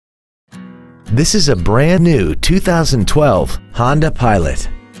This is a brand new 2012 Honda Pilot.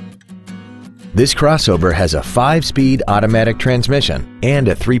 This crossover has a 5-speed automatic transmission and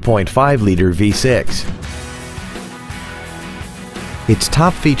a 3.5-liter V6. Its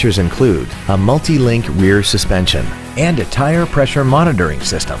top features include a multi-link rear suspension and a tire pressure monitoring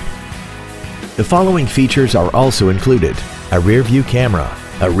system. The following features are also included: a rear-view camera,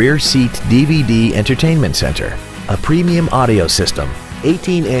 a rear seat DVD entertainment center, a premium audio system,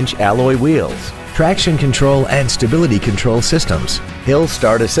 18-inch alloy wheels, traction control and stability control systems, hill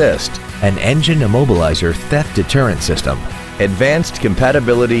start assist, an engine immobilizer theft deterrent system, advanced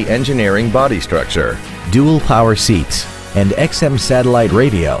compatibility engineering body structure, dual power seats, and XM satellite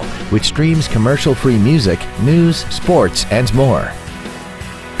radio, which streams commercial-free music, news, sports, and more.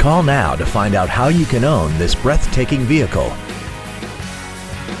 Call now to find out how you can own this breathtaking vehicle.